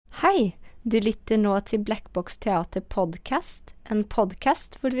Hei, du lytter nå til Black Box Teater podcast, en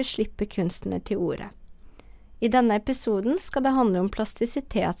podcast hvor vi slipper kunstnerne til ordet. I denne episoden skal det handle om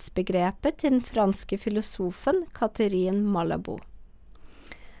plastisitetsbegrepet til den franske filosofen Catherine Malabou.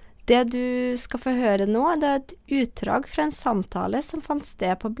 Det du skal få høre nå, det er et utdrag fra en samtale som fant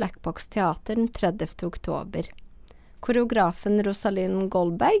sted på Black Box Teater den 30. oktober. Koreografen Rosalind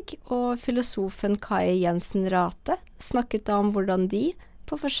Goldberg og filosofen Kai Jensen Rate snakket da om hvordan de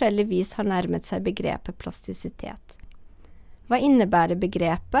på forskjellig vis har nærmet seg begrepet plastisitet. Hva innebærer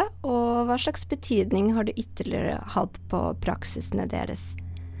begrepet, og hva slags betydning har det ytterligere hatt på praksisene deres?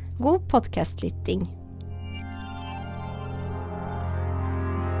 God podcastlytting!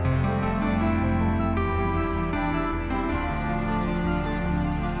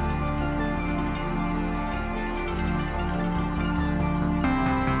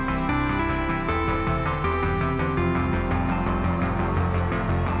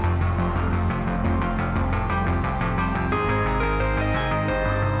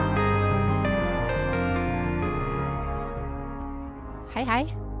 Hei.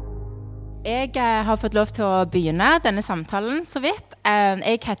 Jeg har fått lov til å begynne denne samtalen så vidt.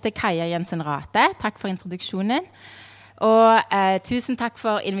 Jeg heter Kaja Jensen Rate. Takk for introduksjonen. Og tusen takk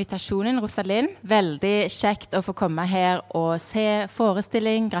for invitasjonen, Rosalind. Veldig kjekt å få komme her og se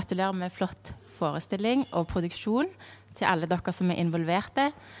forestilling. Gratulerer med flott forestilling og produksjon til alle dere som er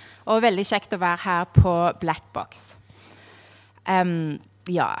involverte. Og veldig kjekt å være her på Black Box.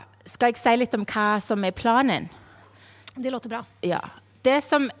 Skal jeg si litt om hva som er planen? Det låter bra. Ja. Det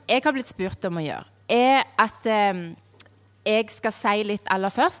som jeg har blitt spurt om å gjøre, er at jeg skal si litt aller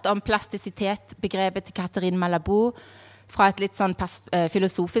først om plastisitet-begrepet til Catherine Malabou fra et litt sånn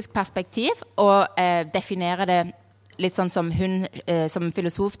filosofisk perspektiv, og definere det litt sånn som hun som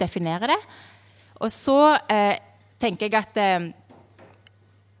filosof definerer det. Og så tenker jeg at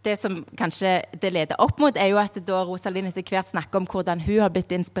det som kanskje det leder opp mot, er jo at da Rosalind etter hvert snakker om hvordan hun har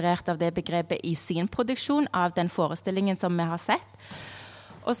blitt inspirert av det begrepet i sin produksjon av den forestillingen som vi har sett.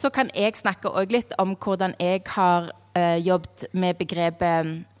 Og så kan jeg snakke også litt om hvordan jeg har jobbet med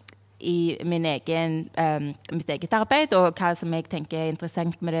begrepet i mitt eget arbeid, og hva som jeg tenker er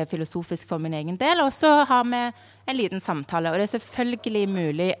interessant med det filosofisk for min egen del. Og så har vi en liten samtale, og det er selvfølgelig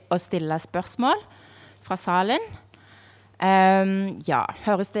mulig å stille spørsmål fra salen.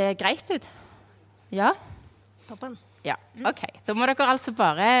 Høres det greit ut? Ja? Toppen. Ja, ok. Da må dere altså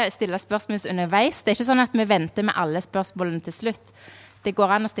bare stille spørsmål underveis. Det er ikke sånn at vi venter med alle spørsmålene til slutt. Det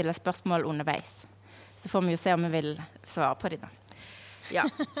går an å stille spørsmål underveis. Så får vi jo se om vi vil svare på dem da. Ja.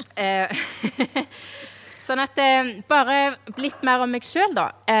 Sånn at bare litt mer om meg selv da.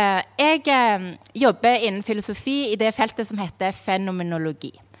 Jeg jobber innen filosofi i det feltet som heter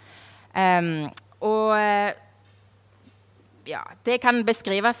fenomenologi. Det kan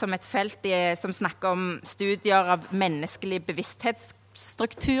beskrives som et felt som snakker om studier av menneskelige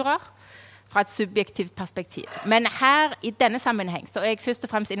bevissthetsstrukturer fra et subjektivt perspektiv. Men her, i denne sammenheng, så er jeg først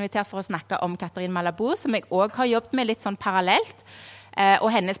og fremst invitert for å snakke om Catherine Malabou, som jeg også har jobbet med litt sånn parallelt, og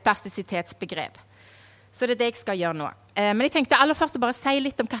hennes plastisitetsbegrep. Så det er det jeg skal gjøre nå. Men jeg tenkte aller først å bare si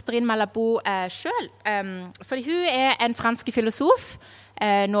litt om Catherine Malabou selv. Fordi hun er en fransk filosof,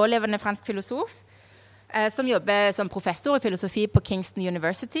 nålevende fransk filosof, som jobber som professor i filosofi på Kingston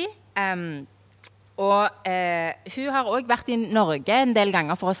University. Hun har også vært i Norge en del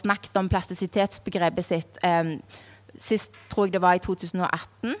ganger for å snakke om plastisitetsbegrepet sitt. Sist tror jeg det var i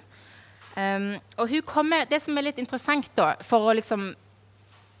 2018. Og hun kommer, det som er litt interessant da, for å liksom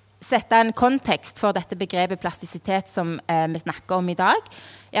sette en kontekst for dette begrepet plastisitet som vi snakker om i dag,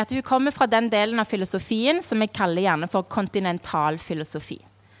 er at hun kommer fra den delen av filosofien som jeg kaller gjerne for kontinental filosofi.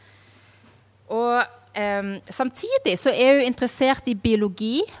 Og samtidig så er hun interessert i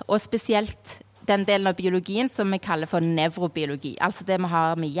biologi, og spesielt den delen av biologien som vi kaller for nevrobiologi, altså det vi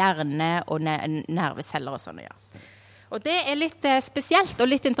har med hjerne og nerveceller og sånn å gjøre. Og det er litt spesielt og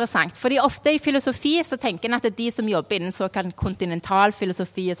litt interessant, fordi ofte i filosofi så tenker en at de som jobber innen såkalt kontinental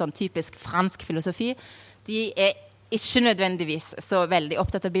filosofi, sånn typisk fransk filosofi, de er ikke nødvendigvis så veldig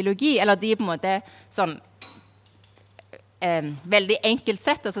opptatt av biologi, eller de er på en måte sånn veldig enkelt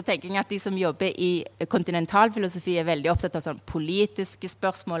sett, og så tenker jeg at de som jobber i kontinentalfilosofi er veldig opptatt av sånn politiske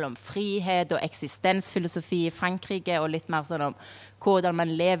spørsmål om frihet og eksistensfilosofi i Frankrike, og litt mer sånn om hvordan man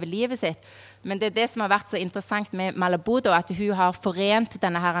lever livet sitt. Men det er det som har vært så interessant med Malabou, at hun har forent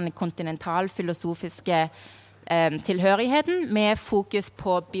denne her kontinentalfilosofiske tilhørigheten med fokus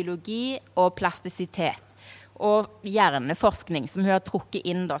på biologi og plastisitet, og hjerneforskning, som hun har trukket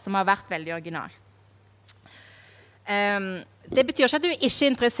inn da, som har vært veldig original. Det betyr ikke at du ikke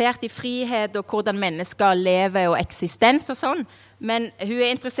er interessert i frihet og hvordan mennesker lever og eksistens og sånn, men hun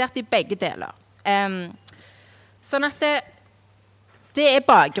er interessert i begge deler. Sånn at det er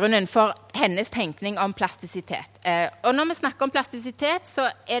bakgrunnen for hennes tenkning om plastisitet. Og når vi snakker om plastisitet, så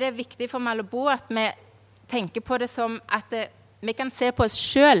er det viktig for Malabo at vi tenker på det som at vi kan se på oss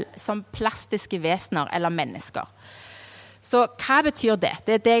selv som plastiske vesener eller mennesker. Så hva betyr det?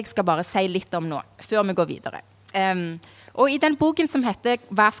 Det er det jeg skal bare si litt om nå, før vi går videre. Og i den boken som heter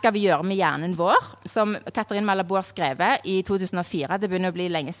 «Hva skal vi gjøre med hjernen vår?», som Catherine Malabo har skrevet i 2004, det begynner å bli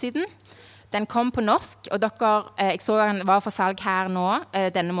lenge siden. Den kom på norsk, og jeg så han var for salg her nå,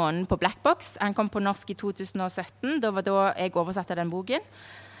 denne måneden på Blackbox. Han kom på norsk i 2017, det var da jeg oversatte den boken.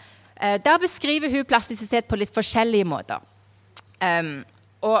 Der beskriver hun plastisitet på litt forskjellige måter.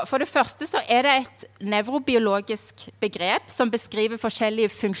 Og for det første så er det et nevrobiologisk begrep som beskriver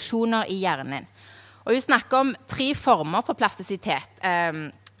forskjellige funksjoner i hjernen. Og hun snakker om 3 former for plastisitet,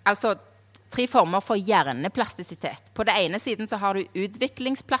 altså 3 former for hjerneplastisitet. På det ene siden så har du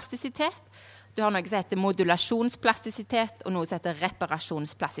utviklingsplastisitet, du har noe som heter modulasjonsplastisitet og noe som heter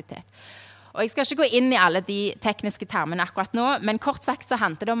reparasjonsplastisitet. Og jeg skal ikke gå inn i alle de tekniske termene akkurat nå, men kort sagt så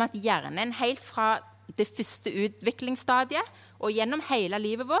handler det om at hjernen helt fra det første utviklingsstadiet og gjennom hele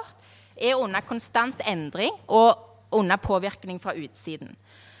livet vårt er under konstant endring og under påvirkning fra utsiden.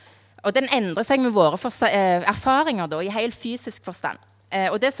 Og den endrer seg med våre erfaringer da, i helt fysisk forstand.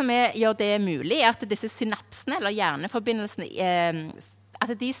 Og det som gjør det mulig er at disse synapsene eller hjerneforbindelsene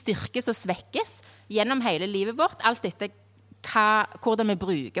at de styrkes og svekkes gjennom hele livet vårt, alt etter hvordan vi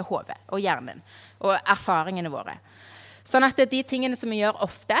bruker hodet og hjernen og erfaringene våre. Sånn at de tingene som vi gjør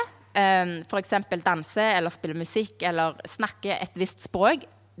ofte, for eksempel danse eller spille musikk eller snakke et visst språk,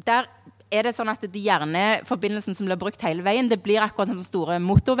 der er det sånn at de hjerneforbindelsene som blir brukt hele veien, det blir akkurat som store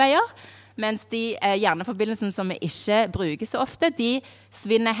motorveier, mens de hjerneforbindelsene som vi ikke bruker så ofte, de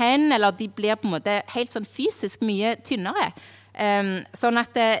svinner hen, eller de blir på en måte helt sånn fysisk mye tynnere. Sånn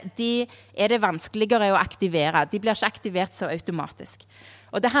at de er det vanskeligere å aktivere. De blir ikke aktivert så automatisk.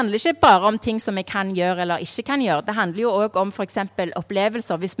 Og det handler ikke bare om ting som vi kan gjøre eller ikke kan gjøre. Det handler jo også om for eksempel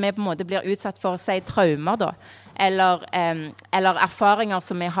opplevelser. Hvis vi på en måte blir utsatt for, si, traumer da, eller erfaringer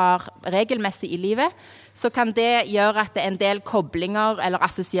som vi har regelmessig i livet, så kan det gjøre at en del koblinger eller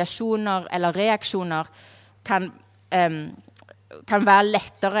assosiasjoner eller reaksjoner kan være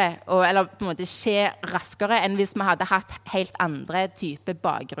lettere, eller på en måte skje raskere enn hvis vi hadde hatt helt andre typer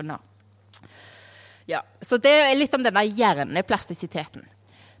bakgrunner. Ja, så det er litt om denne hjerneplastisiteten.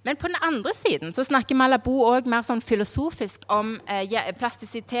 Men på den andre siden så snakker Malabo også mer sånn filosofisk om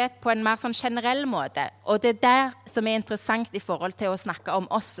plastisitet på en mer sånn generell måte. Og det er det som er interessant i forhold til å snakke om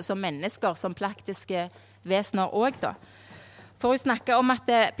oss som mennesker, som praktiske vesener også da. For å snakke om at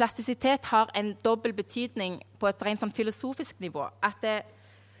plastisitet har en dobbel betydning på et rent sånn filosofisk nivå. At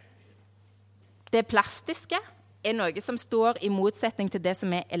det plastiske er noe som står i motsetning til det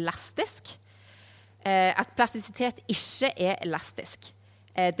som er elastisk. At plastisitet ikke er elastisk.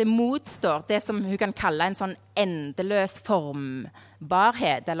 Det motstår det som hun kan kalle en sånn endeløs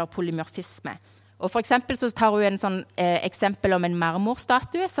formbarhet eller polymorfisme. Og for eksempel så tar hun en sånn eksempel om en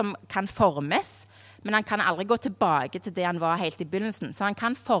marmorstatue som kan formes, men han kan aldri gå tilbake til det han var helt i begynnelsen. Så han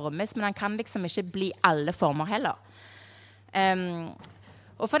kan formes, men han kan liksom ikke bli alle former heller.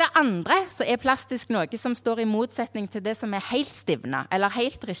 Og for det andre så er plastisk noe som står i motsetning til det som er helt stivnet eller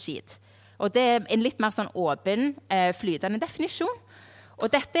helt rigid. Og det er en litt mer sånn åpen, flytende definisjon. Og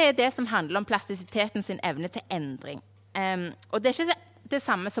dette er det som handler om plastisiteten sin evne til endring. Og det er ikke det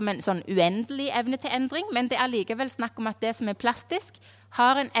samme som en sånn uendelig evne til endring, men det er likevel snakk om at det som er plastisk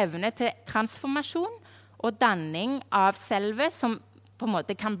har en evne til transformasjon og danning av selve som på en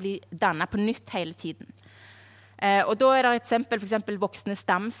måte kan bli dannet på nytt hele tiden. Og da er det et eksempel, for eksempel voksne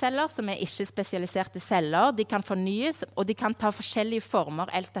stamceller som er ikke spesialiserte celler. De kan fornyes, og de kan ta forskjellige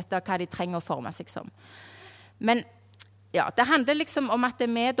former alt etter hva de trenger å forme seg som. Men ja, det handler liksom om at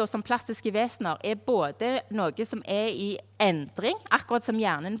vi da, som plastiske vesener er både noe som er i endring, akkurat som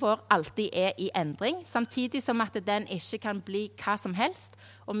hjernen vår alltid er i endring, samtidig som at den ikke kan bli hva som helst,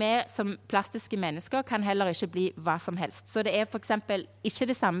 og vi som plastiske mennesker kan heller ikke bli hva som helst. Så det er for eksempel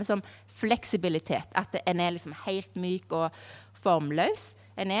ikke det samme som fleksibilitet, at en er liksom helt myk og formløs.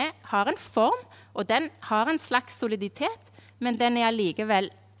 En har en form, og den har en slags soliditet, men den er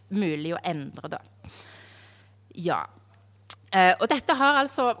likevel mulig å endre da. Ja. Og dette har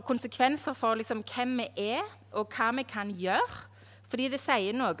altså konsekvenser for liksom hvem vi er og hva vi kan gjøre. Fordi det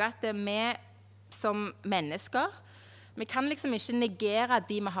sier noe at vi som mennesker, vi kan liksom ikke negere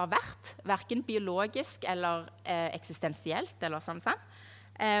de vi har vært, hverken biologisk eller eksistensielt eller sånn.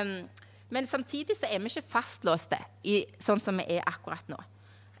 Men samtidig så vi ikke fastlåste i sånn som vi akkurat nå.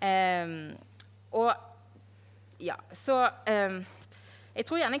 Og ja, så jeg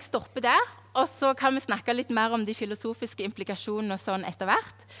tror gjerne jeg stopper der, og så kan vi snakke litt mer om de filosofiske implikasjonene og sånn etter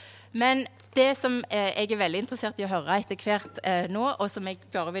hvert. Men det som jeg veldig interessert i å høre etter hvert nå, og som jeg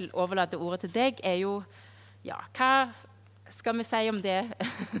bare vil overlate ordet til deg, jo, ja, hva skal vi si om det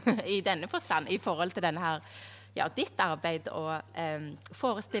i denne forstand, i forhold til denne her, ja, ditt arbeid og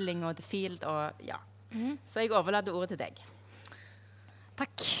forestilling og The Field och ja. Så jag överlämnar ordet till dig.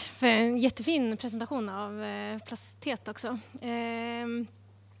 Tack för en jättefin presentation av plasticitet också.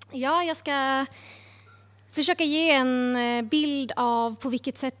 Ja, jag ska försöka ge en bild av på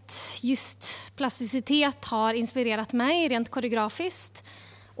vilket sätt just plasticitet har inspirerat mig rent koreografiskt.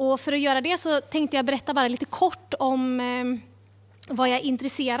 Och för att göra det så tänkte jag berätta bara lite kort om vad jag är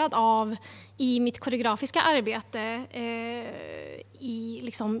intresserad av i mitt koreografiska arbete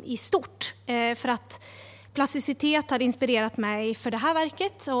i stort. För att plasticitet har inspirerat mig för det här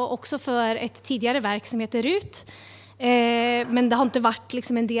verket och också för ett tidigare verk som heter Rut. Men det har inte varit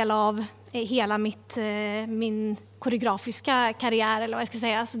liksom en del av hela min koreografiska karriär eller vad jag ska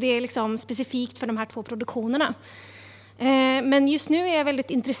säga. Så det är liksom specifikt för de här 2 produktionerna. Men just nu är jag väldigt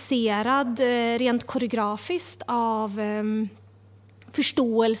intresserad rent koreografiskt av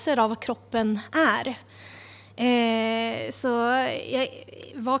förståelser av vad kroppen är.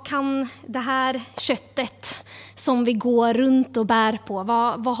 Vad kan det här köttet som vi går runt och bär på,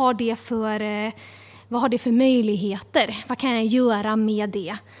 vad har det för möjligheter? Vad kan jag göra med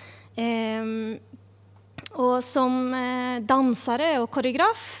det? Och som dansare och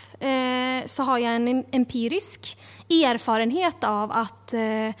koreograf så har jag en empirisk erfarenhet av att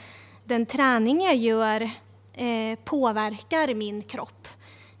den träning jag gör påverkar min kropp.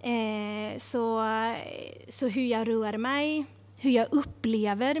 Så hur jag rör mig, hur jag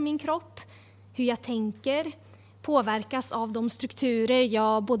upplever min kropp, hur jag tänker påverkas av de strukturer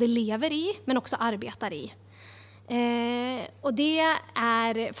jag både lever i men också arbetar i. Och det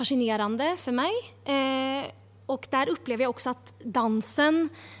är fascinerande för mig. Och där upplever jag också att dansen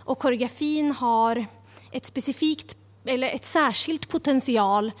och koreografin har ett särskilt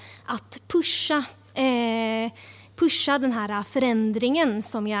potential att pusha den här förändringen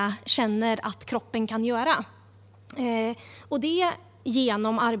som jag känner att kroppen kan göra. Och det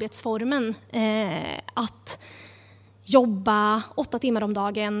genom arbetsformen att jobba 8 timmar om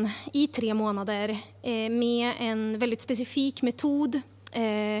dagen i 3 månader med en väldigt specifik metod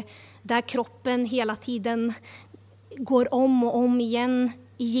där kroppen hela tiden går om och om igen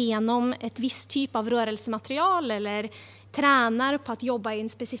igenom ett visst typ av rörelsematerial eller tränar på att jobba i en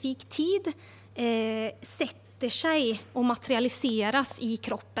specifik tid, sätter sig och materialiseras i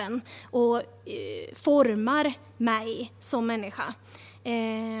kroppen och formar mig som människa.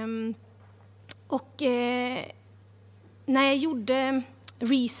 När jag gjorde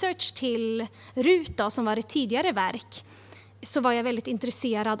research till Rut då, som var ett tidigare verk, så var jag väldigt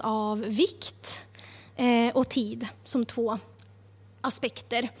intresserad av vikt och tid som 2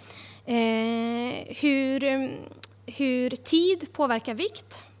 aspekter. Hur tid påverkar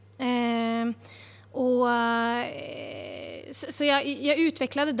vikt. Så jag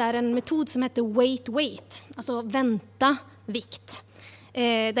utvecklade där en metod som hette wait, alltså vänta vikt.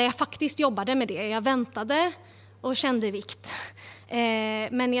 Där jag faktiskt jobbade med det. Jag väntade och kände vikt.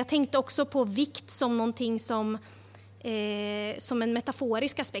 Men jag tänkte också på vikt som någonting som en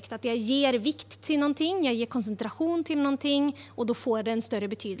metaforisk aspekt. Att jag ger vikt till någonting, jag ger koncentration till någonting och då får det en större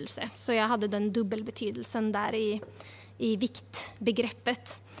betydelse. Så jag hade den dubbelbetydelsen där i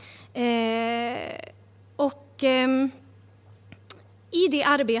viktbegreppet. I det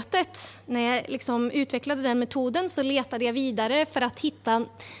arbetet, när jag liksom utvecklade den metoden, så letade jag vidare för att hitta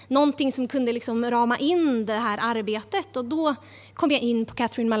någonting som kunde liksom rama in det här arbetet. Och då kom jag in på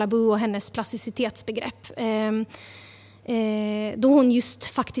Catherine Malabou och hennes plasticitetsbegrepp. Då hon just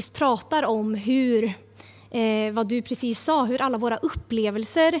faktiskt pratar om vad du precis sa, hur alla våra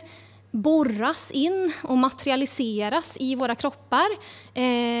upplevelser borras in och materialiseras i våra kroppar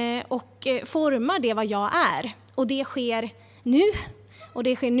och formar det vad jag är. Och det sker nu. Och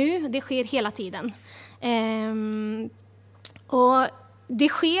det sker hela tiden. Och det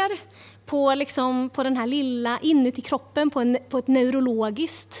sker på den här lilla inuti kroppen på en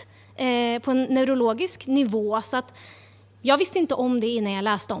neurologisk nivå. Så att jag visste inte om det innan jag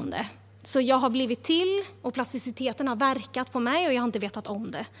läste om det. Så jag har blivit till och plasticiteten har verkat på mig och jag har inte vetat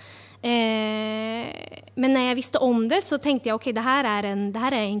om det. Men när jag visste om det så tänkte jag det här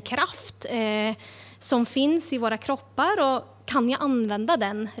är en kraft som finns i våra kroppar och kan jag använda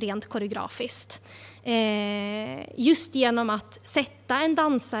den rent koreografiskt. Just genom att sätta en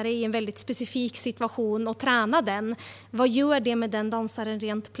dansare i en väldigt specifik situation och träna den. Vad gör det med den dansaren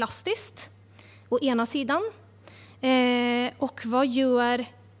rent plastiskt? Å ena sidan. Och vad gör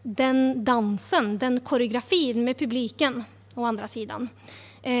den dansen, den koreografin med publiken å andra sidan?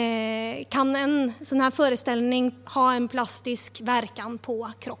 Kan en sån här föreställning ha en plastisk verkan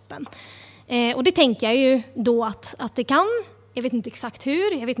på kroppen? Och det tänker jag ju då att det kan. Jag vet inte exakt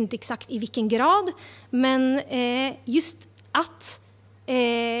hur, jag vet inte exakt i vilken grad. Men just att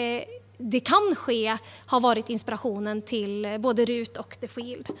det kan ske har varit inspirationen till både Rut och The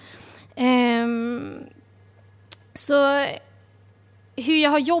Field. Så hur jag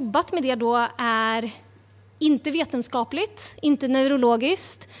har jobbat med det då är inte vetenskapligt, inte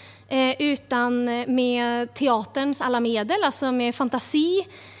neurologiskt, utan med teaterns alla medel, alltså med fantasi,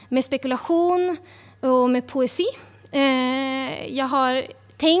 med spekulation och med poesi. Jag har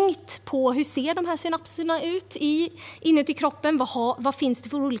tänkt på hur ser de här synapserna ut inuti kroppen, vad finns det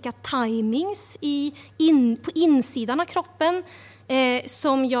för olika timings på insidan av kroppen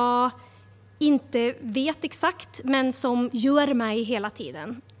som jag inte vet exakt, men som gör mig hela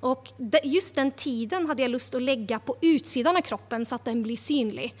tiden. Och just den tiden hade jag lust att lägga på utsidan av kroppen så att den blir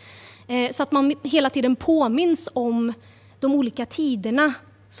synlig. Så att man hela tiden påminns om de olika tiderna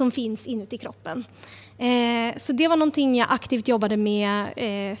som finns inuti kroppen. Så det var någonting jag aktivt jobbade med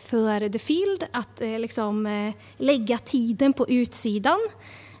för The Field, att lägga tiden på utsidan.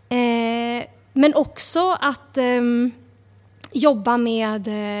 Men också att jobba med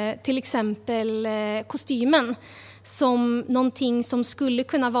till exempel kostymen som någonting som skulle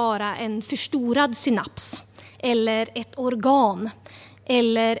kunna vara en förstorad synaps eller ett organ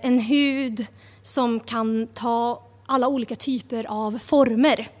eller en hud som kan ta alla olika typer av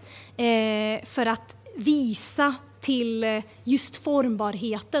former för att visa till just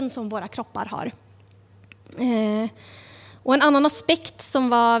formbarheten som våra kroppar har. Och en annan aspekt som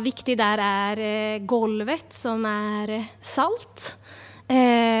var viktig där är golvet som är salt.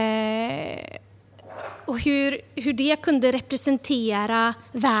 Och hur det kunde representera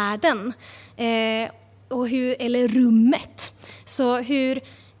världen eller rummet. Så hur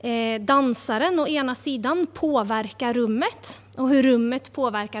dansaren å ena sidan påverkar rummet och hur rummet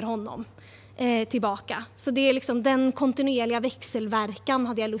påverkar honom tillbaka. Så det är den kontinuerliga växelverkan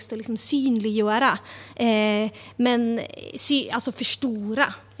hade jag lust att synliggöra. Men alltså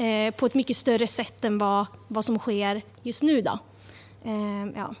förstora på ett mycket större sätt än vad som sker just nu då.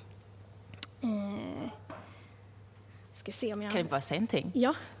 Ja. Ska se om jag... Kan jeg bare si en ting?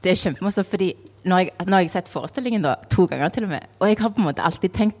 Ja. Det er kjempemorsomt, fordi når jeg sett forestillingen da, 2 ganger til og med, og jeg har på en måte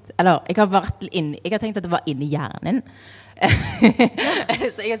alltid tenkt, eller jeg har tenkt at det var inne i hjernen.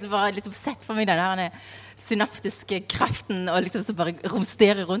 Så jeg har bare sett for meg denne synaptiske kraften og så bare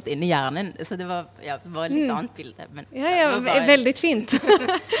romsterer rundt inne i hjernen. Så det var et litt annet bilde. Men ja, bara... väldigt fint.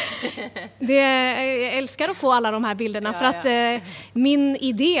 Jag älskar att få alla de här bilderna för att min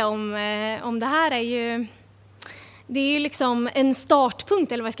idé om det här är ju... Det är ju en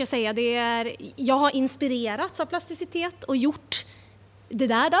startpunkt, eller vad ska jag säga. Jag har inspirerats av plasticitet och gjort det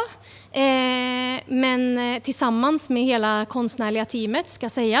där då. Men tillsammans med hela konstnärliga teamet ska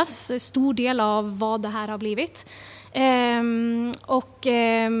sägas stor del av vad det här har blivit.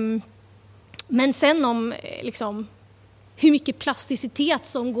 Men sen om hur mycket plasticitet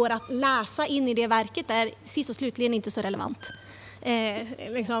som går att läsa in i det verket är sist och slutligen inte så relevant.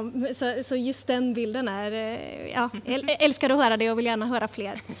 Så just den bilden är jag älskar att höra det och vill gärna höra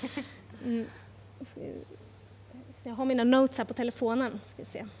fler. Jag har mina notes här på telefonen, ska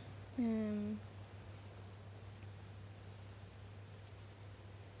se.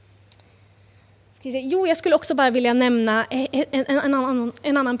 Jo, jag skulle också bara vilja nämna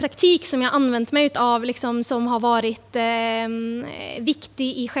en annan praktik som jag använt mig av som har varit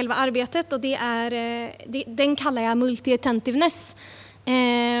viktig i själva arbetet, och den kallar jag multi-attentiveness.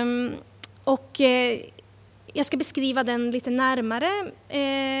 Och jag ska beskriva den lite närmare.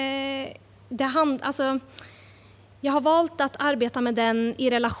 Jag har valt att arbeta med den i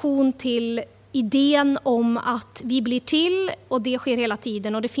relation till idén om att vi blir till, och det sker hela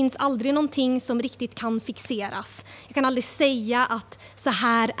tiden, och det finns aldrig någonting som riktigt kan fixeras. Jag kan aldrig säga att så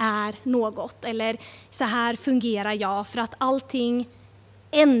här är något eller så här fungerar jag, för att allting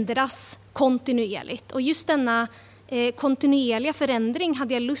ändras kontinuerligt. Och just denna kontinuerliga förändring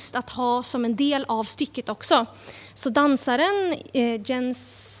hade jag lust att ha som en del av stycket också. Så dansaren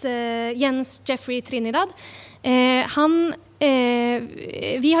Jens Jeffrey Trinidad,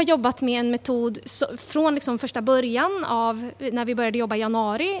 vi har jobbat med en metod från första början av när vi började jobba i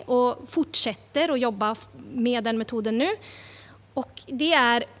januari och fortsätter att jobba med den metoden nu. Och det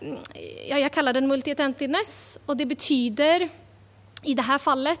är, jag kallar den multi-attentiveness, och det betyder i det här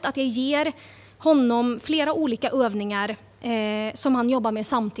fallet att jag ger honom flera olika övningar som han jobbar med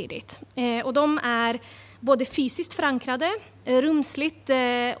samtidigt. Och de är både fysiskt förankrade, rumsligt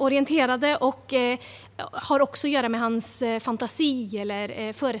orienterade och har också att göra med hans fantasi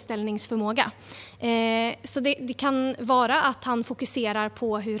eller föreställningsförmåga. Så det kan vara att han fokuserar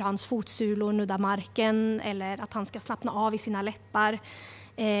på hur hans fotsulor nuddar marken eller att han ska slappna av i sina läppar,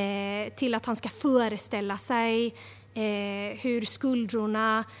 till att han ska föreställa sig hur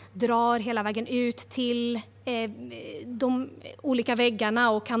skuldrorna drar hela vägen ut till de olika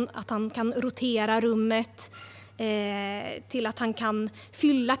väggarna och att han kan rotera rummet, till att han kan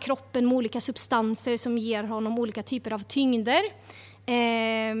fylla kroppen med olika substanser som ger honom olika typer av tyngder.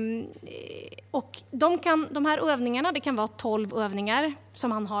 Och de här övningarna, det kan vara 12 övningar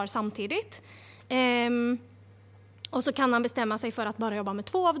som han har samtidigt. Och så kan han bestämma sig för att bara jobba med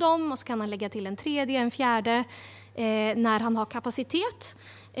 2 av dem, och så kan han lägga till en tredje, en fjärde när han har kapacitet.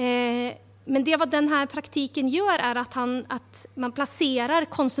 Men det vad den här praktiken gör är att man placerar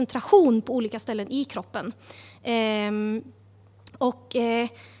koncentration på olika ställen i kroppen.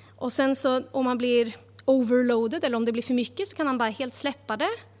 Och sen så om man blir overloaded eller om det blir för mycket så kan han bara helt släppa det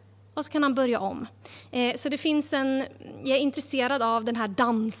och så kan han börja om. Så det finns jag är intresserad av den här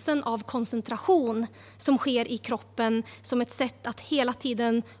dansen av koncentration som sker i kroppen som ett sätt att hela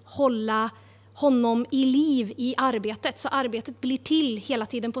tiden hålla honom i liv i arbetet. Så arbetet blir till hela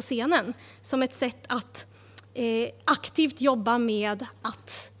tiden på scenen som ett sätt att aktivt jobba med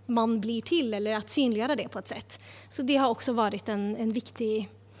att man blir till eller att synliggöra det på ett sätt. Så det har också varit en viktig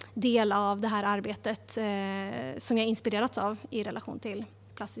del av det här arbetet som jag inspirerats av i relation till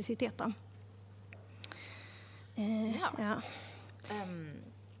plasticitet.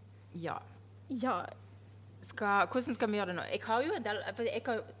 Hvordan skal vi gjøre det nå? Jeg har jo en del,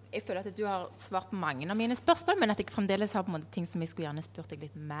 jeg føler at du har svart på mange av mine spørsmål, men at jeg fremdeles har på en måte ting som jeg skulle gjerne spurt deg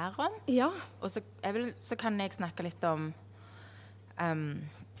litt mer om. Ja. Og så kan jeg snakke litt om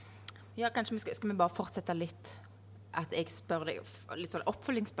kanskje skal vi bare fortsette litt at jeg spør deg litt sånn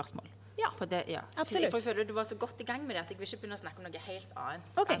oppfølgingsspørsmål. Ja, på det, ja. Absolutt. For jeg føler du var så godt i gang med det at jeg vil ikke begynne å snakke om noe helt annet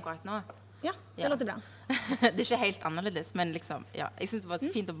akkurat nå. Ja, det låter bra. Det er ikke helt annerledes, men liksom, ja, jeg synes det var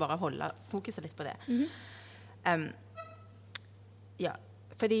så fint å bare holde fokuset litt på det.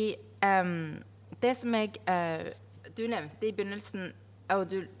 Fordi det som du nevnte i begynnelsen, og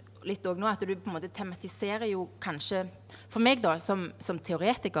du litt også nå, at du på en måte tematiserer jo kanskje, for meg da, som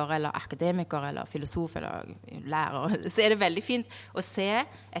teoretiker eller akademiker eller filosof eller lærer, så er det veldig fint å se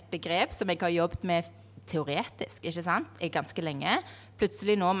et begrep som jeg har jobbet med teoretisk, ikke sant? Ganske lenge.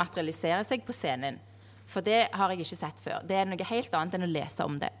 Plutselig nå materialiserer seg på scenen. For det har jeg ikke sett før. Det er noe helt annet enn å lese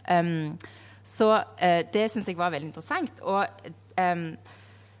om det. Så det synes jeg var veldig interessant.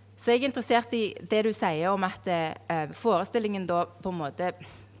 Så jeg er interessert i det du sier om at forestillingen da på en måte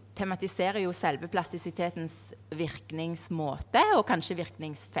tematiserer jo selve plasticitetens virkningsmåte og kanskje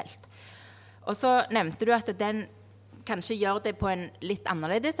virkningsfelt. Og så nevnte du at den kanskje gjør det på en litt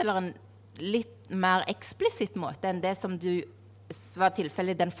annerledes eller en litt mer eksplisitt måte enn det som du var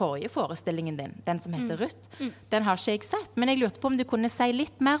tilfellet i den forrige forestillingen din, den som heter Ruth. Den har ikke jeg sett, men jeg lurte på om du kunne si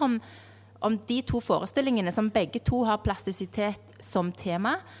litt mer om de 2 forestillingene som begge 2 har plasticitet som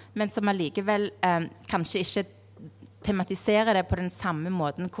tema, men som allikevel kanskje ikke tematiserer det på den samme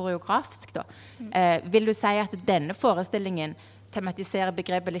måten koreografisk da. Vil du si at denne forestillingen tematiserer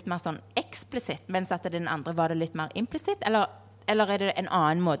begrepet litt mer sånn eksplisitt, mens at den andre var det litt mer implisitt, eller er det en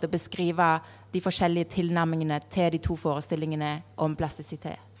annen måte å beskrive de forskjellige tilnærmingene til de 2 forestillingene om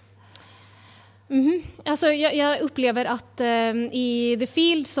plasticitet? Alltså jag upplever att i The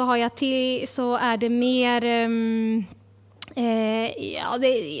Field så har så är det mer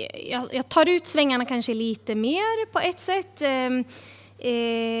jag tar ut svängarna kanske lite mer på ett sätt.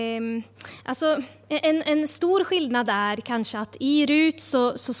 Alltså en stor skillnad är kanske att i Ruth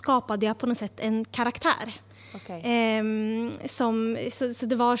så skapade jag på något sätt en karaktär. Okay. Så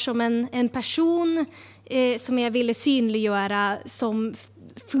det var som en person som jag ville synliggöra som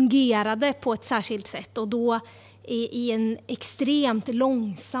fungerade på ett särskilt sätt och då i en extremt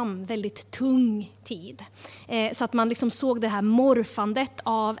långsam, väldigt tung tid. Så att man liksom såg det här morfandet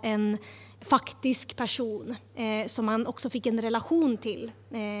av en faktisk person som man också fick en relation till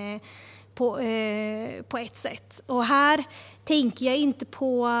på ett sätt. Och här tänker jag inte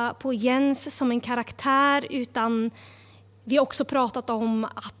på Jens som en karaktär, utan vi har också pratat om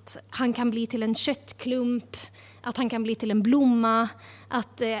att han kan bli till en köttklump, att han kan bli till en blomma,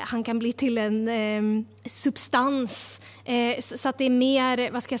 att han kan bli till en substans. Så att det är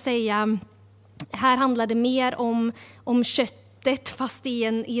mer, vad ska jag säga, här handlar det mer om brottet fast i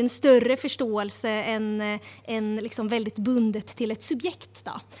en större förståelse än liksom väldigt bundet till ett subjekt.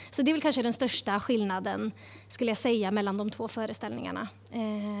 Då. Så det är väl kanske den största skillnaden skulle jag säga mellan de två föreställningarna.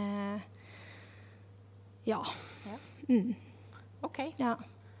 Ja. Mm. Okej. Ja.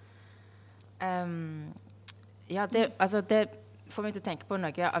 Det får mig til å tenke på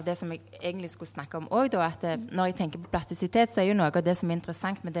noe av det som jeg egentlig skulle snakke om også, da, at når jeg tenker på plastisitet, så er jo noe av det som er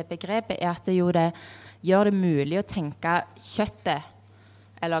interessant med det begrepet, er at det gjør det mulig å tenke kjøttet,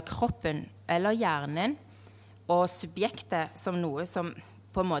 eller kroppen, eller hjernen, og subjektet som noe som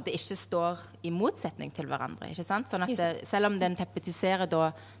på en måte ikke står i motsetning til hverandre, ikke sant? Sånn at selv om den tepetiserer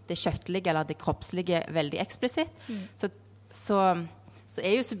da det kjøttlige eller det kroppslige veldig eksplisitt, så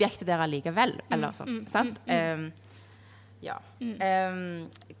er jo subjektet der allikevel, eller sånn, sant? Ja.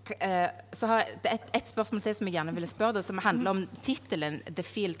 Så har jeg et spørsmål til som jeg gjerne ville spørre deg, som handler om titelen The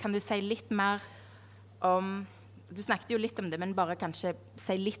Field. Kan du si litt mer om, du snakket jo litt om det, men bare kanskje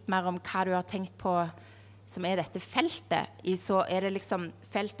si litt mer om hva du har tenkt på som er dette feltet? Så er det liksom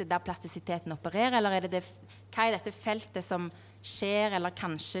feltet der plastisiteten opererer, eller er det hva er dette feltet som skjer, eller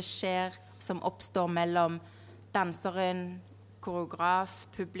kanskje skjer, som oppstår mellom danseren, koreograf,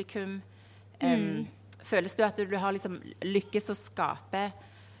 publikum? Føles det at du har liksom lykkes å skape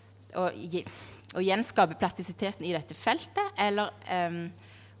og gjenskape plastisiteten i dette feltet, eller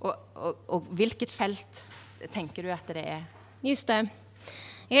og hvilket felt tenker du at det er? Just det.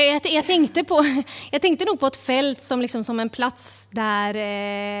 Jag tänkte nog på ett fält som liksom som en plats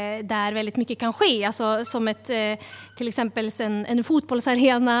där väldigt mycket kan ske, alltså som ett till exempel en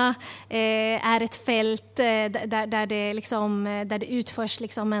fotbollsarena är ett fält där det utförs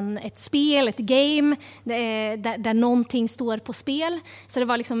liksom ett spel, ett game där någonting står på spel, så det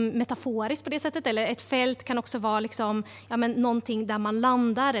var liksom metaforiskt på det sättet. Eller ett fält kan också vara liksom någonting där man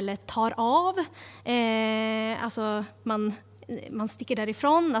landar eller tar av, alltså man sticker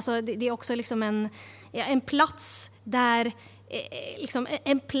därifrån. Alltså det är också liksom en plats där liksom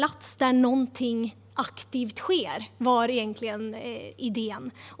en plats där någonting aktivt sker, var egentligen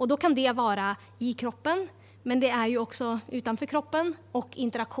idén. Och då kan det vara i kroppen, men det är ju också utanför kroppen och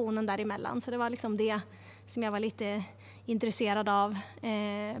interaktionen däremellan. Så det var liksom det som jag var lite intresserad av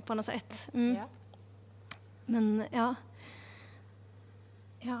på något sätt. Ja. Men ja.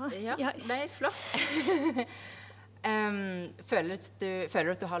 Nej, flott. Føler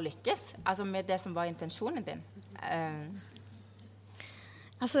du at du har lykkes altså med det som var intensjonen din?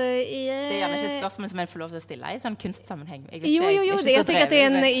 Alltså, det är gärna ett spørsmål som man får lov til å stille i sånn kunstsammenheng. Jag tycker att det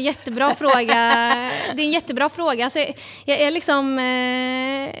är en jättebra fråga. Det är en jättebra fråga. Alltså, jag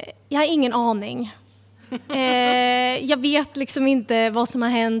har ingen aning. Jag vet liksom inte vad som har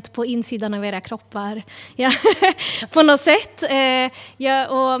hänt på insidan av era kroppar. På något sätt. Och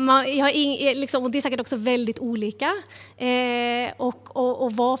det är säkert också väldigt olika.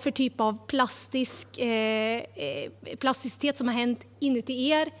 Och vad för typ av plasticitet som har hänt inuti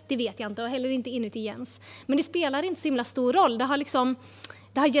er, det vet jag inte. Och heller inte inuti Jens. Men det spelar inte så himla stor roll. Det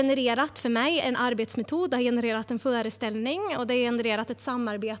har genererat för mig en arbetsmetod. Det har genererat en föreställning. Och det har genererat ett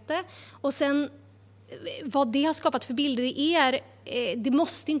samarbete. Och sen vad det har skapat för bilder i er, det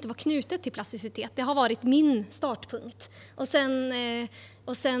måste inte vara knutet till plasticitet. Det har varit min startpunkt. Och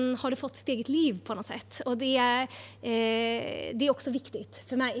sen har det fått sitt eget liv på något sätt. Och det är också viktigt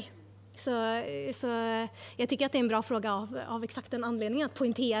för mig. Så jag tycker att det är en bra fråga av exakt den anledningen, att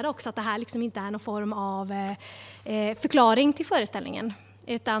poängtera också att det här liksom inte är någon form av förklaring till föreställningen,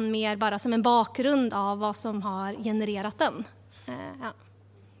 utan mer bara som en bakgrund av vad som har genererat den. Ja.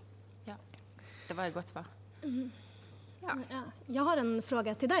 Det var ett gott svar. Ja. Jag har en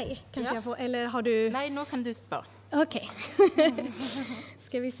fråga till dig. Kanske jag får, eller har du... Nej, nu kan du spara. Okej.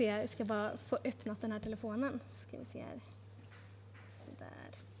 Ska vi se här. Jag ska bara få öppna den här telefonen. Ska vi se här. Sådär.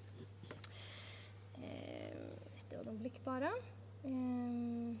 Ett ögonblick bara.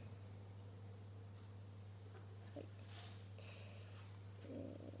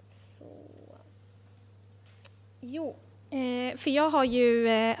 Så. Jo. För jag har ju...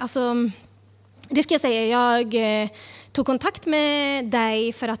 det ska jag säga, jag tog kontakt med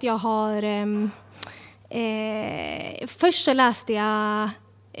dig för att jag har... först så läste jag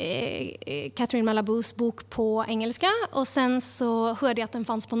Catherine Malabous bok på engelska, och sen så hörde jag att den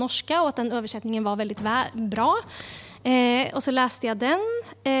fanns på norska och att den översättningen var väldigt bra. Och så läste jag den,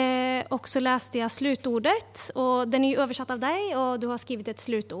 och så läste jag slutordet, och den är ju översatt av dig och du har skrivit ett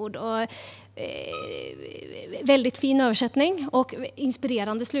slutord, och väldigt fin översättning och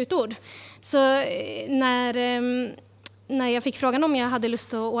inspirerande slutord. Så när jag fick frågan om jag hade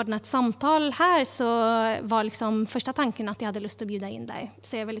lust att ordna ett samtal här, så var liksom första tanken att jag hade lust att bjuda in dig.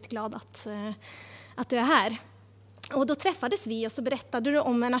 Så jag är väldigt glad att du är här. Och då träffades vi och så berättade du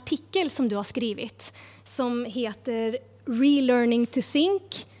om en artikel som du har skrivit som heter Relearning to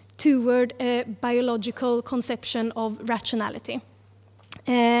Think Toward a Biological Conception of Rationality.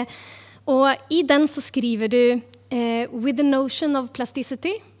 Och i den så skriver du with the notion of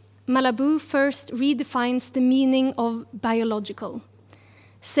plasticity, Malabou first redefines the meaning of biological,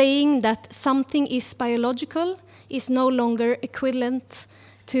 saying that something is biological is no longer equivalent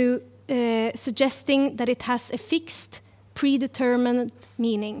to suggesting that it has a fixed, predetermined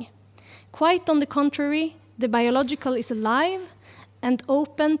meaning. Quite on the contrary, the biological is alive and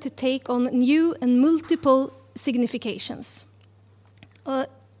open to take on new and multiple significations. Och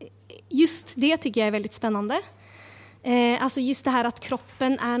just det tycker jag är väldigt spännande. Alltså just det här att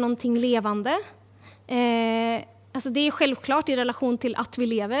kroppen är någonting levande. Alltså det är självklart i relation till att vi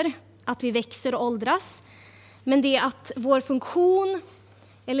lever, att vi växer och åldras. Men det är att vår funktion,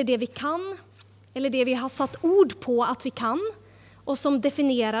 eller det vi kan, eller det vi har satt ord på att vi kan, och som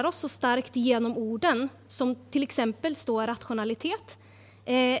definierar oss så starkt genom orden, som till exempel står rationalitet,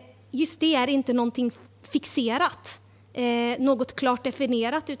 just det är inte någonting fixerat, något klart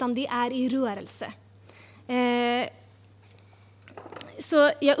definierat, utan det är i rörelse.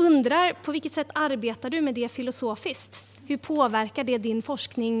 Så jag undrar, på vilket sätt arbetar du med det filosofiskt? Hur påverkar det din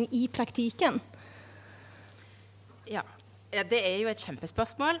forskning i praktiken? Ja, det er jo et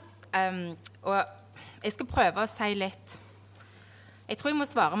kjempespørsmål. Og jeg skal prøve å si litt. Jeg tror jeg må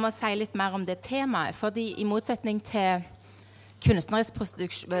svare med å si litt mer om det temaet, fordi i motsetning til kunstnerisk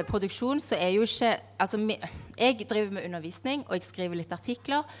produksjon så er jo ikke, altså jeg driver med undervisning og jeg skriver litt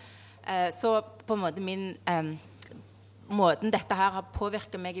artikler, så på en måte måten dette her har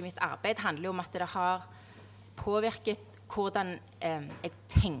påvirket meg i mitt arbeid handler jo om at det har påvirket hvordan jeg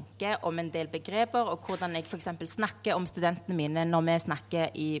tenker om en del begreper, og hvordan jeg for eksempel snakker om studentene mine når vi snakker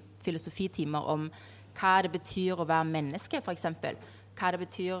i filosofitimer om hva det betyr å være menneske, for eksempel. Hva det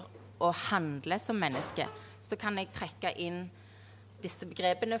betyr å handle som menneske. Så kan jeg trekke inn disse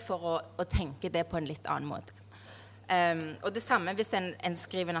begrepene for å tenke det på en litt annen måte. Og det samme hvis en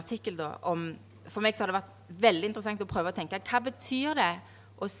skriver en artikkel da, for meg så har det vært veldig interessant å prøve å tenke hva betyr det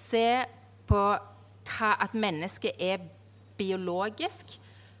å se på at mennesket er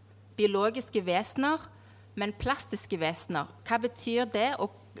biologiske vesener, men plastiske vesener. Hva betyr det, og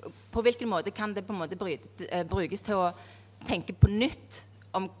på hvilken måte kan det på en måte brukes til å tenke på nytt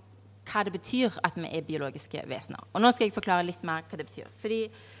om hva det betyr at vi er biologiske vesener. Og nå skal jeg forklare litt mer hva det betyr. Fordi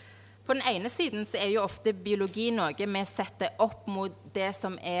på den ene siden så er jo ofte biologi noe vi setter opp mot det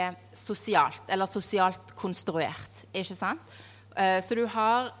som er sosialt, eller sosialt konstruert, ikke sant? Så du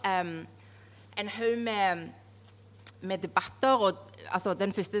har en haug med debatter, og altså, den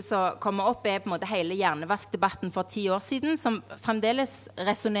første som kommer opp er på en måte hele hjernevaskdebatten for 10 år siden, som fremdeles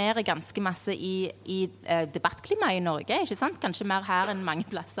resonerer ganske masse i debattklimaet i Norge, ikke sant? Kanskje mer her enn mange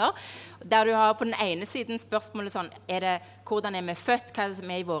plasser. Der du har på den ene siden spørsmålet sånn, hvordan er vi født, hva er det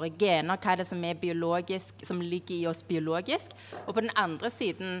som er i våre gener, hva er det som er biologisk, som ligger i oss biologisk, og på den andre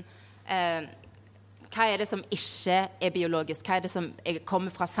siden hva er det som ikke er biologisk? Hva er det som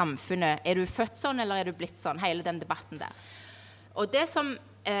kommer fra samfunnet? Er du født sånn, eller er du blitt sånn? Hele den debatten der. Og det som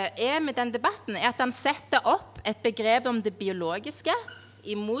er med den debatten, er at han setter opp et begrep om det biologiske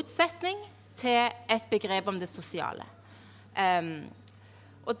i motsetning til et begrep om det sosiale.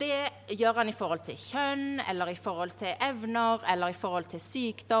 Og det gjør han i forhold til kjønn, eller i forhold til evner, eller i forhold til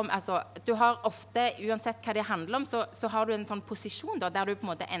sykdom. Altså, du har ofte, uansett hva det handler om, så har du en sånn posisjon da, der du på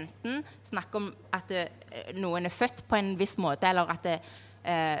en måte enten snakker om at noen er født på en viss måte, eller at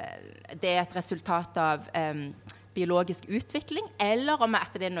det er et resultat av biologisk utvikling, eller om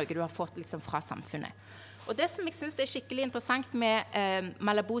at det er noe du har fått liksom, fra samfunnet. Og det som jeg synes er skikkelig interessant med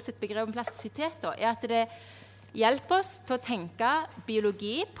Malabou sitt begrep om plastisitet, da, er at det hjelper oss til å tenke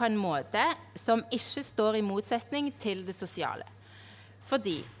biologi på en måte som ikke står i motsetning til det sosiale.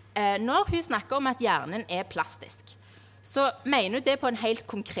 Fordi når hun snakker om at hjernen er plastisk, så mener hun det på en helt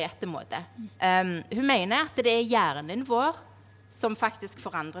konkret måte. Hun mener at det er hjernen vår som faktisk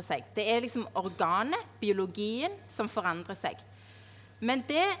forandrer seg. Det er liksom organet, biologien, som forandrer seg. Men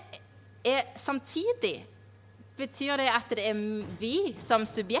det er samtidig betyr det at det er vi som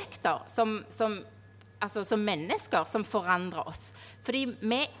subjekter, som mennesker som forandrer oss. Fordi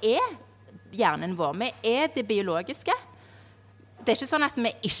vi er hjernen vår, vi er det biologiske. Det er ikke sånn at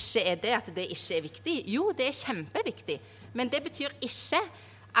vi ikke er det, at det ikke er viktig. Jo, det er kjempeviktig. Men det betyr ikke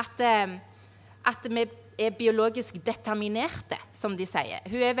at vi er biologisk determinerte, som de sier.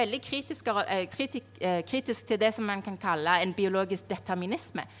 Hun er veldig kritisk til det som man kan kalle en biologisk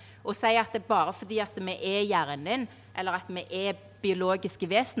determinisme, og sier at det bare fordi at vi er hjernen, eller at vi er biologiske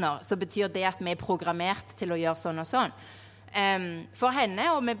vesener, så betyr det at vi programmert til å gjøre sånn og sånn. For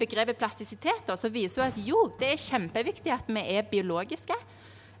henne, og med begrepet plastisitet, så viser hun at jo, det kjempeviktig at vi biologiske.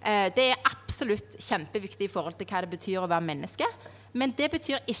 Det absolutt kjempeviktig I forhold til hva det betyr å være menneske. Men det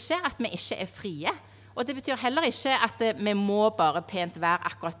betyr ikke at vi ikke frie. Og det betyr heller ikke at vi må bare pent være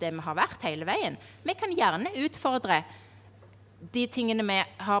akkurat det vi har vært hele veien. Vi kan gjerne utfordre de tingene vi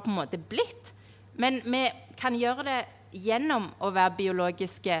har på en måte blitt. Men vi kan gjøre det gjennom å være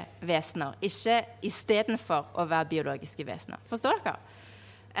biologiske vesener, ikke I stedet for å være biologiske vesener. Forstår dere?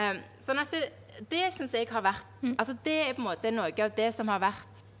 Sånn at det synes jeg har vært, altså det på en måte noe av det som har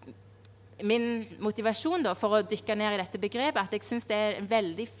vært min motivasjon da, for å dykke ned I dette begrepet, at jeg synes det en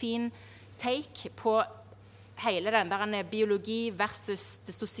veldig fin take på hele den der biologi versus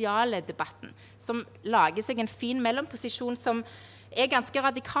det sosiale debatten, som lager seg en fin mellomposisjon som ganske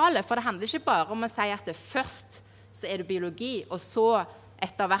radikale, for det handler ikke bare om å si at først så det biologi, og så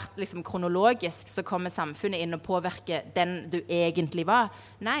etter hvert liksom kronologisk så kommer samfunnet inn og påvirker den du egentlig var.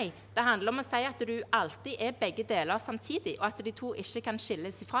 Nei, det handler om å si at du alltid begge deler samtidig, og at de to ikke kan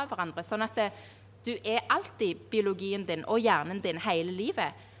skilles fra hverandre, sånn at du alltid biologien din og hjernen din hele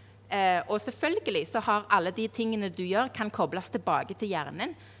livet. Og selvfølgelig så har alle de tingene du gjør kan kobles tilbake til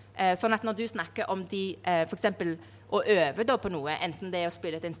hjernen. Sånn at når du snakker om de, for eksempel å øve da på noe, enten det å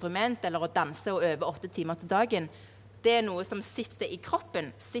spille et instrument eller å danse og øve 8 timer til dagen, det noe som sitter I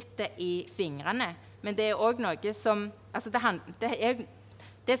kroppen, sitter I fingrene. Men det også noe som, altså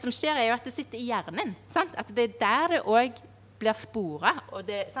det som skjer jo at det sitter I hjernen, sant? At det der det også blir sporet, og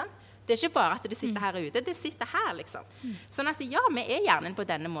det, sant? Det ikke bare at det sitter her ute, det sitter her liksom. Sånn at ja, vi hjernen på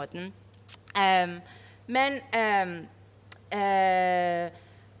denne måten. Men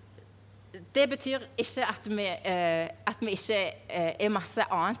det betyr ikke at vi ikke masse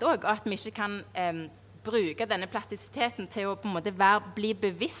annet også, og at vi ikke kan bruke denne plastisiteten til å på en måte bli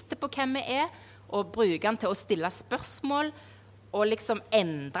bevisste på hvem vi og bruke den til å stille spørsmål og liksom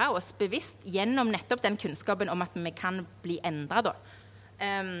endre oss bevisst gjennom nettopp den kunnskapen om at vi kan bli endret da.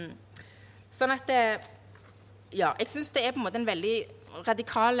 Sånn at ja, jeg synes det på en måte en veldig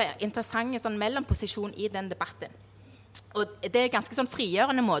radikale, interessante sånn mellomposisjon I den debatten. Og det ganske sånn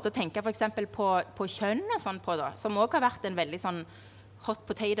frigjørende måte å tenke for eksempel på kjønn og sånn på da, som også har vært en veldig sånn hot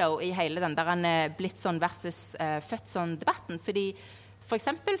potato I hele den der blitt sånn versus født sånn debatten. Fordi for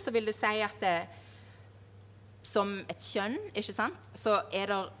eksempel så vil det si at som et kjønn, ikke sant, så det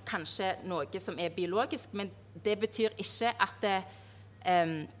kanskje noe som biologisk, men det betyr ikke at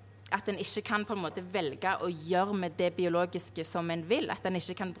en ikke kan på en måte velge å gjøre med det biologiske som en vil, at en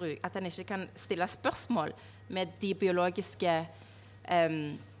ikke kan stille spørsmål med de biologiske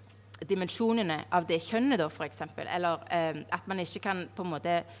dimensjonene av det kjønnet da, for eksempel, eller at man ikke kan på en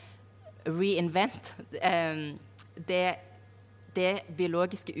måte reinvent det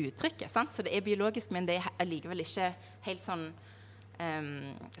biologiske uttrykket, sant? Så det biologisk, men det likevel ikke helt sånn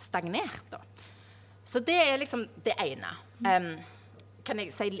stagnert da. Så det liksom det ene. Kan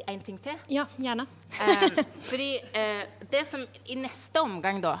jeg si en ting til? Ja, gjerne. Fordi det som I neste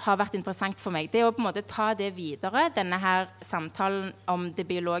omgang da har vært interessant for meg, det å på en måte ta det videre, denne her samtalen om det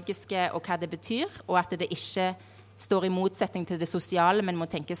biologiske og hva det betyr, og at det ikke står I motsetning til det sosiale, men må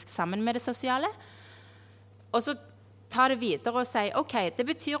tenkes sammen med det sosiale. Og så ta det videre og si, ok, det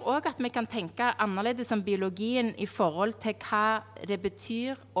betyr også at vi kan tenke annerledes om biologien I forhold til hva det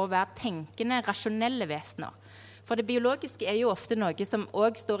betyr å være tenkende, rasjonelle vesener. For det biologiske jo ofte noe som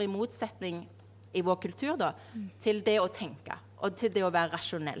også står I motsetning I vår kultur da, til det å tenke, og til det å være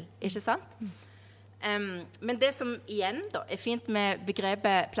rasjonell, ikke sant? Men det som igjen da, fint med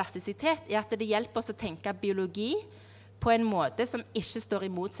begrepet plastisitet, at det hjelper oss å tenke biologi på en måte som ikke står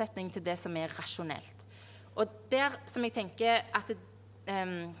I motsetning til det som rasjonelt. Og der som jeg tenker at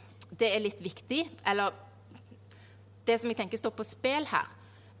det litt viktig, eller det som jeg tenker står på spill her,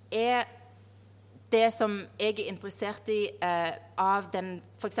 det som jeg interessert I av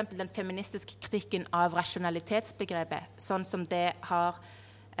for eksempel den feministiske kritikken av rasjonalitetsbegrepet, sånn som det har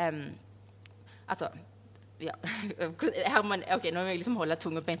altså ja, ok, nå må jeg liksom holde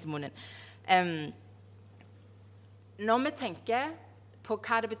tunga beint I munnen. Når vi tenker på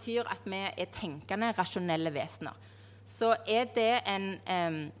hva det betyr at vi tenkende, rasjonelle vesener, så det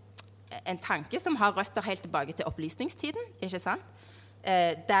en tanke som har røtter helt tilbake til opplysningstiden, ikke sant?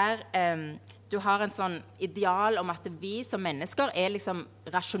 Der du har en sånn ideal om at vi som mennesker liksom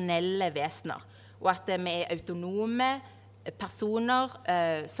rasjonelle vesener, og at vi autonome personer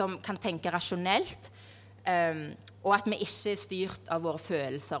som kan tenke rasjonelt, og at vi ikke styrt av våre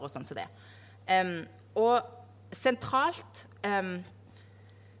følelser og sånn som det. Og sentralt, hvordan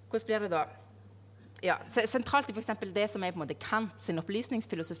blir det da? ja, sentralt I for eksempel det som på en måte Kant sin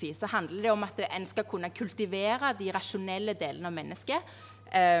opplysningsfilosofi, så handler det om at en skal kunne kultivere de rasjonelle delene av mennesket,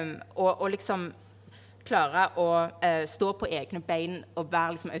 og liksom klare å stå på egne bein og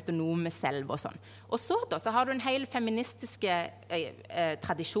være liksom autonome selv og sånn. Og så har du en hel feministiske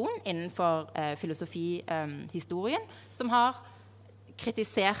tradisjon innenfor filosofihistorien som har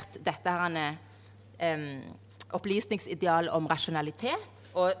kritisert dette her opplysningsideal om rasjonalitet,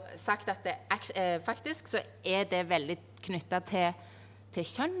 og sagt at faktisk så det veldig knyttet til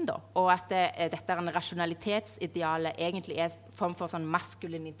kjønn da, og at dette rasjonalitetsidealet egentlig en form for sånn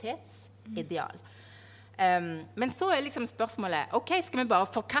maskulinitetsideal. Men så liksom spørsmålet, ok, skal vi bare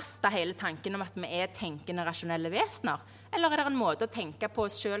forkaste hele tanken om at vi tenkende rasjonelle vesener, eller det en måte å tenke på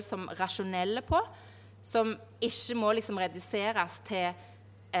oss selv som rasjonelle på, som ikke må liksom reduseres til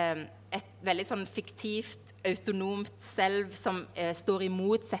et veldig sånn fiktivt, autonomt selv som står I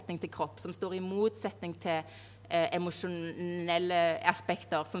motsetning til kropp, som står I motsetning til emosjonelle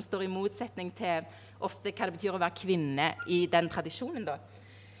aspekter, som står I motsetning til ofte hva det betyr å være kvinne I den tradisjonen da.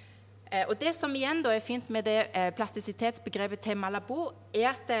 Og det som igjen da fint med det plastisitetsbegrepet til Malabou,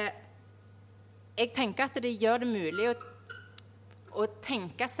 at jeg tenker at det gjør det mulig å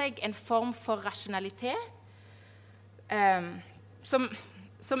tenke seg en form for rasjonalitet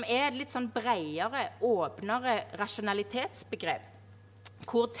som et litt sånn bredere, åpnere rasjonalitetsbegrep,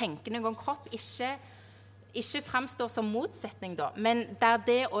 hvor tenkende om kropp ikke fremstår som motsetning da, men der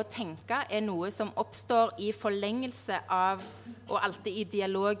det å tenke noe som oppstår I forlengelse av, og alltid I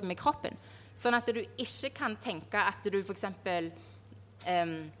dialog med kroppen. Sånn at du ikke kan tenke at du for eksempel,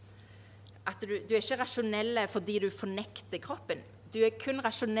 at du ikke rasjonelle fordi du fornekter kroppen. Du kun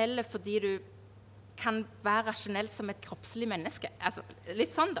rasjonelle fordi du kan være rasjonell som et kroppslig menneske. Altså,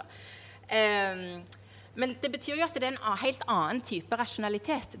 litt sånn da. Men det betyr jo at det en helt annen type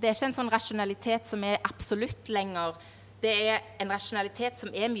rasjonalitet. Det ikke en sånn rasjonalitet som absolutt lenger. Det en rasjonalitet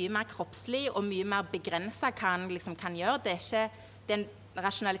som mye mer kroppslig og mye mer begrenset hva han liksom kan gjøre. Det en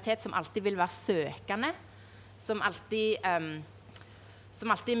rasjonalitet som alltid vil være søkende, som alltid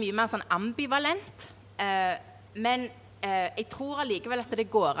mye mer sånn ambivalent. Men jeg tror allikevel at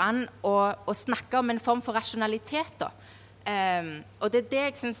det går an å snakke om en form for rasjonalitet da. Og det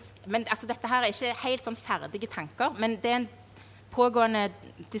jeg synes, men altså dette her ikke helt sånn ferdige tanker, men det en pågående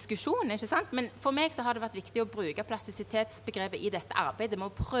diskusjon, ikke sant? Men for meg så har det vært viktig å bruke plastisitetsbegrepet I dette arbeidet med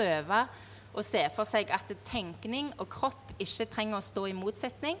å prøve å se for seg at tenkning og kropp ikke trenger å stå I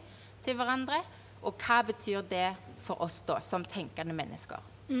motsetning til hverandre, og hva betyr det for oss da, som tenkende mennesker?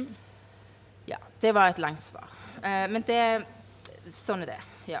 Ja, det var et langt svar. Men sånn det,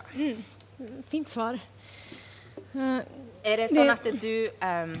 ja. Fint svar. Det sånn at du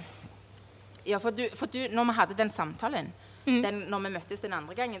ja, for du når vi hadde den samtalen når vi møttes den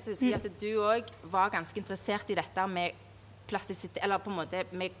andre gangen så husker jeg at du også var ganske interessert I dette med plastisitet eller på en måte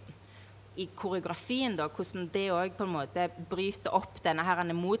I koreografien da, hvordan det også på en måte bryter opp denne her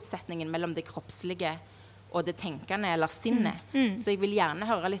motsetningen mellom det kroppslige og det tenkende eller sinnet. Så jeg vil gjerne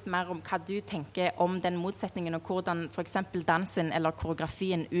høre litt mer om hva du tenker om den motsetningen og hvordan for eksempel dansen eller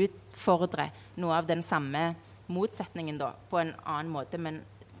koreografien utfordrer noe av den samme motsättningen då på en annan måte men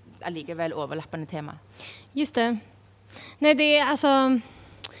allikevel overlappande tema. Just det. Nej, det alltså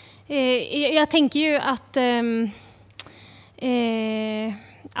jag tänker ju att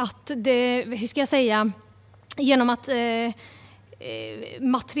det hur ska jag säga genom att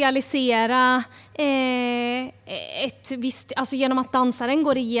materialisera ett visst alltså genom att dansaren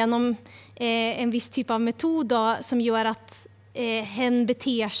går igenom en viss typ av metod då, som gör att hen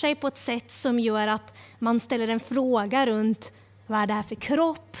beter sig på ett sätt som gör att man ställer en fråga runt vad är det här för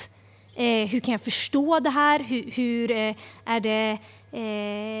kropp? Hur kan jag förstå det här? Hur är det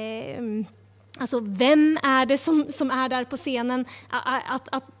alltså vem är det som är där på scenen? Att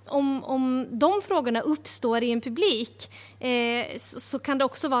om de frågorna uppstår I en publik så kan det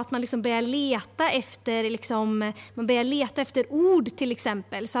också vara att man liksom börjar leta efter liksom man börjar leta efter ord till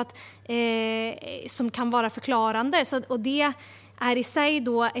exempel så att som kan vara förklarande så och det är I sig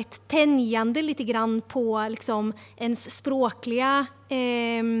då ett tänjande lite grann på liksom ens språkliga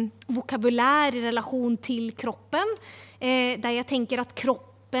vokabulär I relation till kroppen där jag tänker att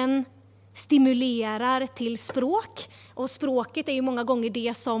kroppen stimulerar till språk och språket är ju många gånger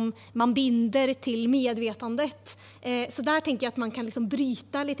det som man binder till medvetandet så där tänker jag att man kan liksom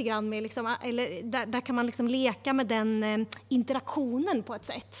bryta lite grann med liksom, eller där kan man liksom leka med den interaktionen på ett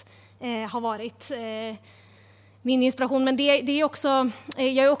sätt har varit min inspiration men det är också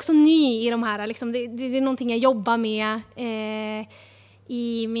jag är också ny I de här liksom det är någonting jag jobbar med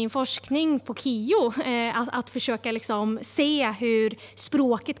i min forskning på KIO att försöka liksom se hur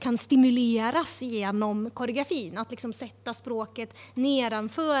språket kan stimuleras genom koreografin. Att liksom sätta språket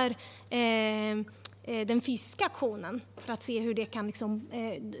nedanför den fysiska aktionen för att se hur det kan liksom,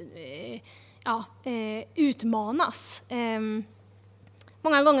 utmanas.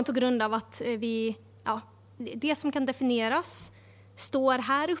 Många gånger på grund av att det som kan definieras står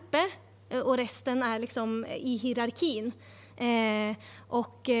här uppe och resten är liksom i hierarkin.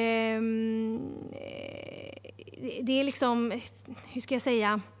 Det är liksom, hur ska jag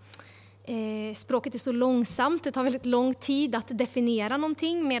säga, språket är så långsamt, det tar väldigt lång tid att definiera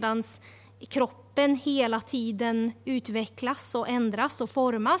någonting medan kroppen hela tiden utvecklas och ändras och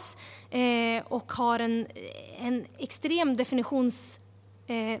formas och har en extrem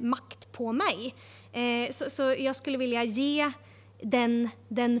definitionsmakt på mig. Så jag skulle vilja ge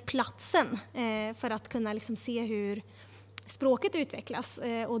den platsen för att kunna liksom se hur språket utvecklas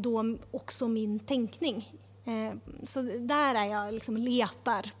och då också min tänkning. Så där är jag liksom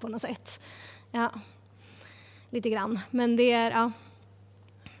letar på något sätt. Ja, lite grann. Men det är... Ja.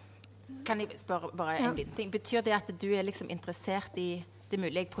 Kan jeg spørre bare en liten ting? Betyr det at du er liksom interessert i, det er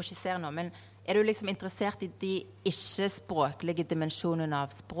mulig jeg projiserer nå, men er du liksom interessert i de ikke-språklige dimensjonene av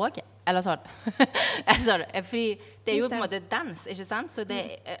språket? Eller sånn? Fordi det er jo på en måte dans, ikke sant? Så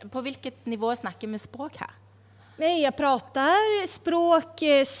det, på hvilket nivå snakker vi språk her? Jag pratar språk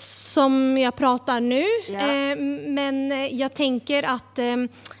som jag pratar nu, men jag tänker att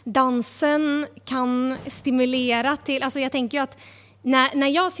dansen kan stimulera till, alltså jag tänker ju att när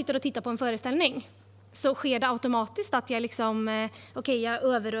jag sitter och tittar på en föreställning så sker det automatiskt att jag liksom, jag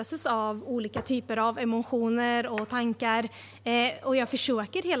överöses av olika typer av emotioner och tankar och jag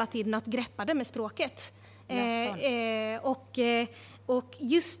försöker hela tiden att greppa det med språket. Och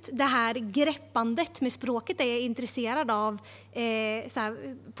just det här greppandet med språket är jag intresserad av.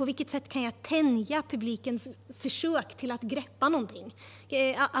 På vilket sätt kan jag tänja publikens försök till att greppa någonting?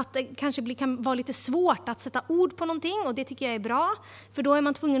 Att det kanske kan vara lite svårt att sätta ord på någonting, och det tycker jag är bra. För då är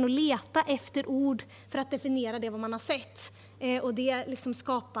man tvungen att leta efter ord för att definiera det vad man har sett. Och det liksom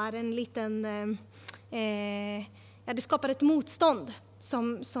skapar en liten... det skapar ett motstånd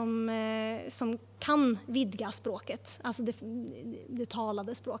som kan vidga språket, alltså det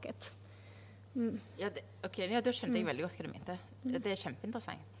talade språket. Ja, da skjønte jeg veldig godt hva du mente. Det er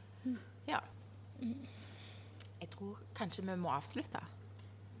kjempeinteressant. Ja. Jeg tror kanskje vi må avslutte.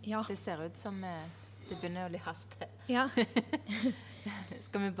 Ja. Det ser ut som det begynner å bli haste. Ja.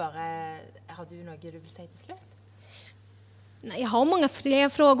 Skal vi bare... Har du noe du vil si til slutt? Nej, jag har många fler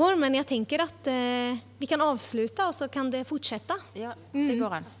frågor, men jag tänker att vi kan avsluta och så kan det fortsätta. Ja, det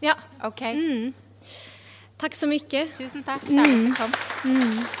går an. Ja. Okej. Tack så mycket. Tusen tack for alle som kom.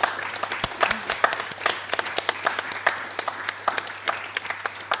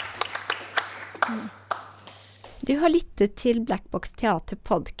 Du har lyttet til Black Box Teater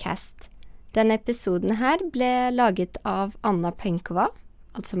podcast. Denne episoden her ble laget av Anna Penkova,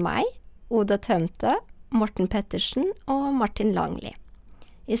 altså meg, Oda Tømte, Morten Pettersen og Martin Langli.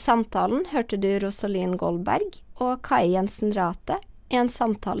 I samtalen hørte du Rosalyn Goldberg og Kai Jensen Rate, en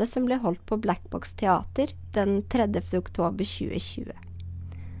samtale som ble holdt på Black Box Teater den 30. oktober 2020.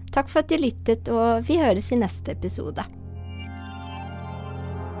 Takk for at du lyttet, og vi høres i neste episode.